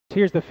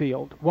Here's the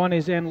field. 1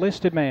 is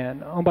Enlisted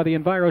Man, owned by the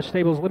Enviro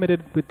Stables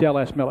Limited with Dell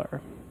S.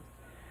 Miller.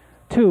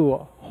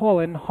 2,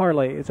 Holland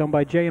Harley, is owned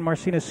by Jay and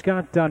Marcina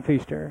Scott, Don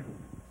Feaster.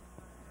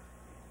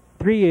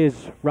 3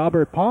 is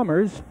Robert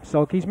Palmer's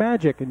Sulky's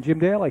Magic and Jim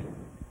Daly.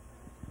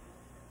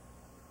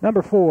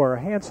 Number 4,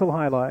 Hansel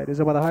Highlight, is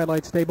owned by the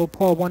Highlight Stable,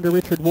 Paul Wonder,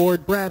 Richard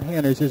Ward, Brad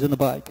Hanners is in the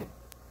bike.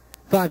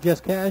 5,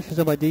 Just Cash, is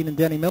owned by Dean and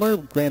Denny Miller,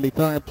 Granby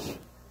Tharps.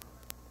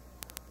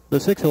 The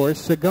 6 horse,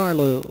 Cigar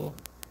Lou,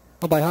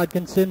 owned by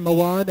Hodkinson,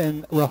 Mawad,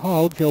 and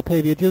Rahal, Joe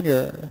Pavia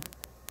Jr.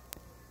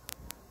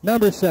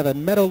 Number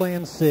 7,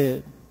 Meadowland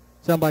Sid,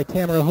 is owned by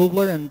Tamara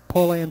Hoovler and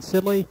Paul Ann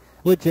Sidley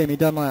with Jamie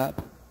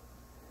Dunlap.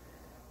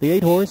 The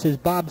 8 horse is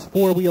Bob's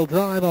Four-Wheel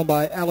Drive, owned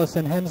by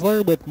Allison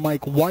Hensler with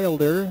Mike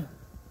Wilder.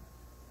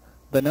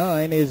 The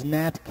 9 is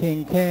Nat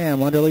King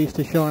Cam, under lease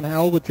to Sean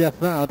Howell with Jeff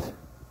Vout.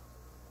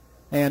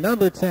 And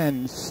number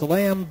 10,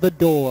 Slam the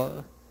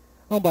Door,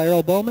 owned by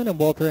Earl Bowman and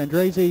Walter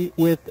Andresi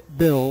with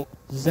Bill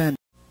Zen.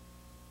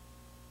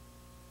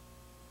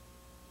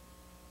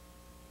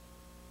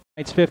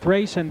 Tonight's 5th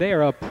race, and they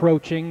are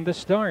approaching the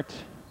start.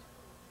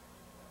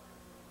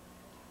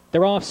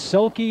 They're off.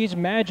 Sulky's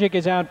Magic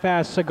is out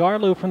fast. Cigar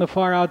Lou from the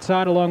far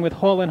outside along with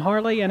Hall and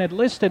Harley and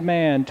Enlisted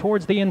Man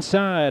towards the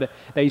inside.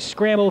 They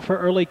scramble for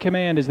early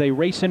command as they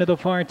race into the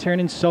far turn,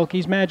 and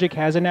Sulky's Magic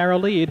has a narrow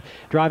lead.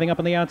 Driving up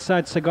on the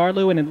outside, Cigar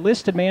Lou and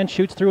Enlisted Man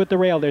shoots through at the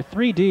rail. They're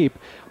 3 deep.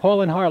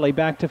 Hall and Harley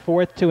back to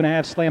 4th.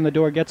 2.5 Slam the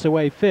Door gets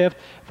away 5th.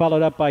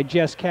 Followed up by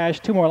Just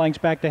Cash. 2 more lengths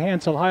back to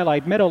Hansel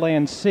Highlight,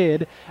 Meadowland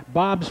Sid,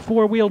 Bob's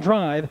Four-Wheel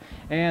Drive,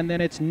 and then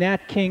it's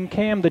Nat King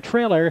Cam, the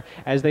trailer,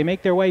 as they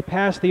make their way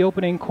past the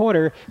opening quarter.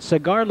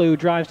 Cigar Lou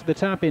drives to the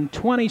top in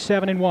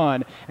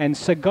 27-1, and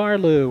Cigar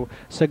Lou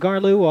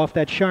off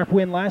that sharp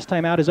win last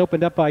time out has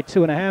opened up by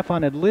 2.5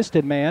 on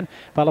Enlisted Man,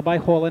 followed by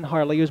Hall and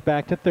Harley, who's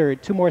back to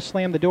 3rd. 2 more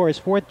Slam the Door is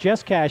 4th.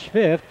 Just Cash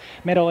 5th.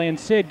 Meadowland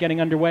Sid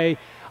getting underway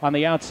on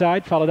the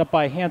outside, followed up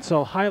by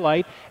Hansel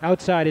Highlight.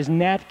 Outside is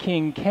Nat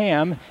King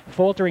Cam,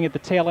 faltering at the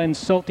tail end.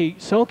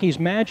 Sulky's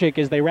Magic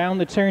as they round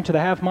the turn to the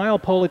half-mile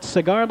pole. It's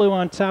Cigar Lou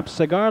on top.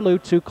 Cigar Lou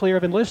 2 clear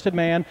of Enlisted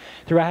Man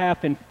through a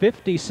half in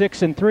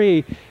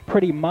 56-3.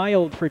 Pretty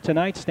mild for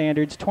tonight's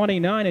standards.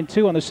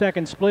 29-2 on the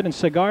second split, and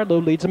Cigar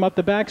Lou leads them up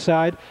the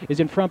backside, is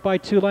in front by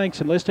 2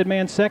 lengths. Enlisted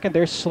Man second.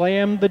 There's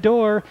Slam the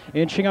Door,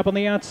 inching up on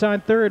the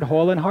outside 3rd.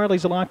 Hall and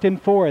Harley's locked in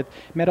 4th.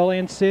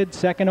 Meadowland Sid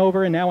second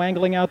over and now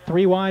angling out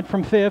 3 wide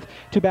from 5th.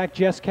 2 back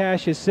Just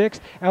Cash is 6th.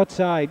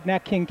 Outside,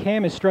 Nat King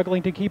Cam is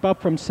struggling to keep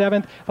up from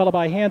 7th, followed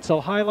by Hansel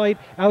Highlight.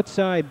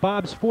 Outside,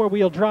 Bob's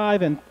Four-Wheel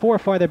Drive, and 4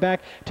 farther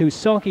back to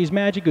Sulky's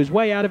Magic, who's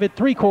way out of it.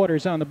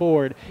 3/4 on the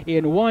board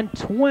in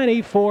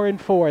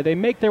 1:24-4. They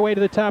make their way to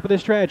the top of the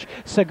stretch.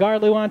 Cigar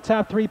Lou on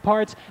top, 3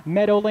 parts.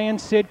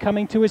 Meadowland Sid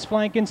coming to his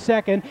flank in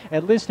 2nd.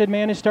 Enlisted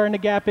Man is starting to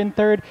gap in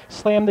 3rd.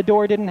 Slam the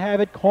Door didn't have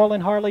it. Hall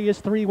and Harley is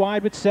 3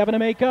 wide with 7 to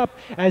make up.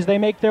 As they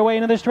make their way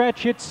into the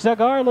stretch, it's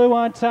Cigar Lou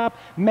on top.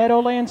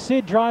 Meadowland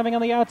Sid driving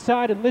on the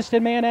outside.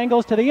 Enlisted Man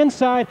angles to the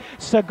inside.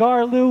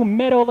 Cigar Lou,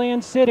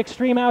 Meadowland Sid,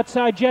 extreme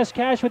outside. Just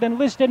Cash with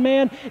Enlisted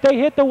Man. They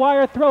hit the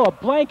wire, throw a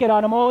blanket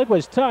on them all. It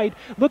was tight.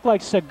 Looked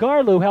like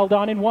Cigar Lou held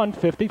on in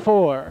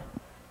 1:54.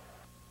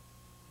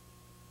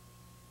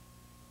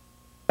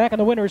 Back in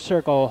the winner's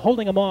circle,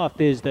 holding him off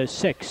is the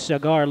 6,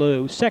 Cigar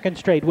Lou. 2nd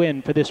straight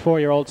win for this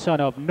 4-year-old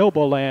son of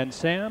Noble Land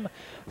Sam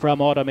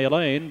from Autumn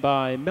Lane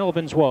by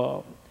Melvin's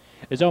Wall.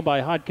 Is owned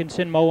by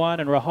Hodkinson, Moan,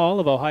 and Rahal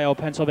of Ohio,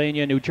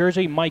 Pennsylvania, New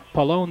Jersey. Mike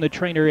Pallone, the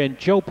trainer, and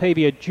Joe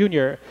Pavia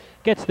Jr.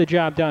 gets the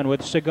job done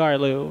with Cigar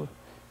Lou.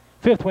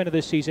 5th win of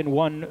the season,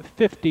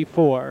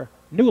 1:54.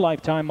 New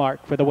lifetime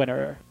mark for the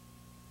winner.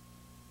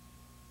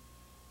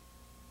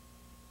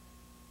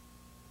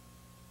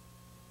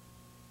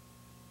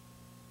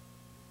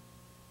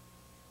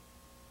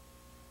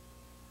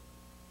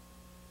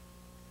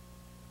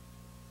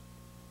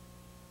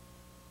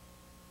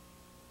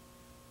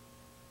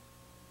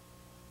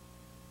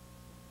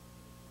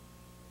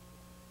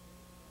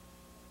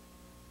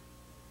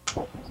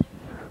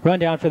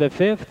 Rundown for the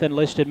 5th,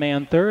 Enlisted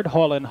Man 3rd,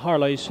 Hall and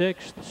Harley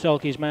 6th,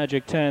 Sulky's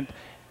Magic 10th,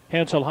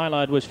 Hansel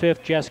Highlight was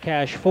 5th, Just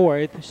Cash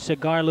 4th,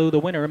 Cigar Lou the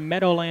winner,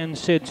 Meadowland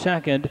Sid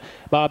 2nd,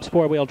 Bob's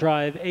Four-Wheel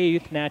Drive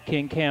 8th, Nat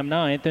King Cam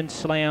 9th, and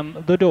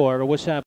Slam the Door was 7th.